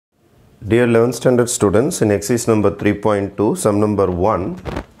Dear 11th standard students, in exercise number 3.2, sum number 1,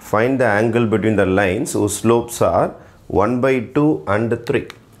 find the angle between the lines whose slopes are 1 by 2 and 3.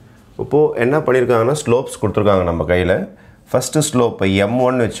 இப்போ என்ன பண்ணிருக்காங்கன்னா slopes கொடுத்திருக்காங்க நம்ம கையில. First slope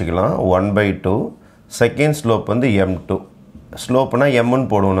m1 வெச்சுக்கலாம் 1 by 2, second slope வந்து m2. Slopeனா m1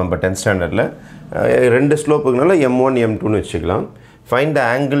 போடுவோம் நம்ம 10th standardல. ரெண்டு ஸ்லோப்புக்குனால m1 m2 னு வெச்சுக்கலாம். Find the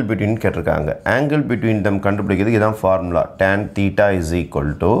angle between கேட்டிருக்காங்க. Angle between them கண்டுபிடிக்கிறதுக்கு இதான் formula. Tan theta is equal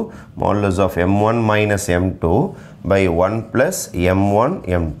to modulus of m1 minus m2 by 1 plus m1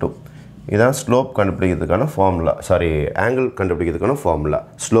 m2. இதான் slope கண்டுபிடிக்கிறதுக்கான formula. angle கண்டுபிடிக்கிறதுக்கான formula.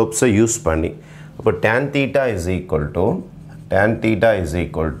 ஸ்லோப்ஸை use பண்ணி. அப்போ tan theta is equal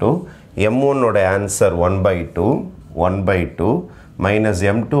to m1 ஓட answer 1 by 2 minus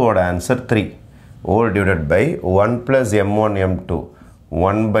m2 ஓட answer 3 all divided by 1 plus m1 m2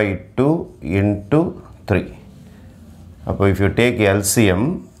 1 by 2 into 3. So if you take LCM,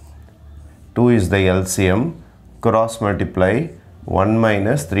 2 is the LCM, cross multiply 1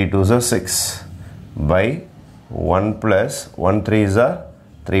 minus 3 2s are 6 by 1 plus 1 3 is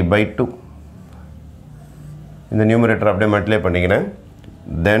 3 by 2. In the numerator அப்படியே multiply பண்ணிக்கிறேன்.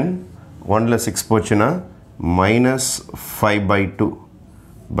 Then 1 ல 6 போச்சுனா minus 5 by 2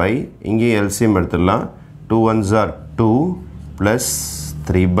 by இங்கே LCM எடுத்துடலாம். 2 1s are 2 plus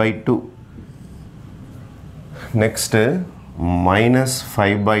 3 by 2. Next minus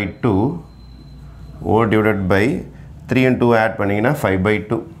 5 by 2 all divided by 3 and 2 add பண்ணிங்கன்னா 5 by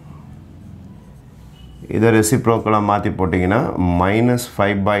 2. இதை ரெசிப்ரோக்கலாக மாற்றி போட்டிங்கன்னா minus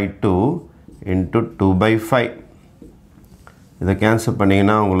 5 by 2 into 2 by 5. இதை கேன்சல்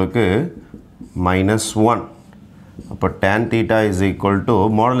பண்ணிங்கன்னா உங்களுக்கு minus 1. அப்போ tan theta is equal to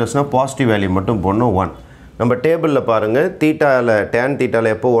modulus positive value மட்டும் போடணும் 1. நம்ம டேபிளில் பாருங்கள் tan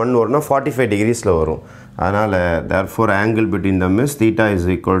thetaல எப்போ 1 வரும்னா 45 டிகிரிஸில் வரும். அதனால் therefore angle between them is theta is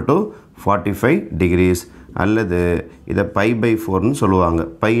equal to 45 degrees. அல்லது இதை pi by 4னு சொல்லுவாங்க.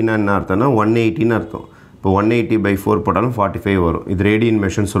 பைனா என்ன அர்த்தம்னா 180ன்னு அர்த்தம். இப்போ 180 by 4 போட்டாலும் 45 வரும். இது ரேடியன்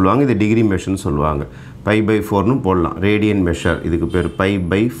மெஷர்னு சொல்லுவாங்க, இது டிகிரி மெஷர்னு சொல்லுவாங்க. pi by 4னு போடலாம். ரேடியன் மெஷர் இதுக்கு பேர் pi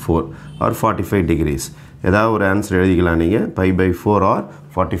by 4 or 45 degrees. ஏதாவது ஒரு ஆன்சர் எழுதிக்கலாம் நீங்கள். pi by 4 or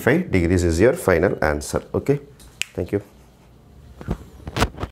 45 degrees is your final answer. Okay, thank you.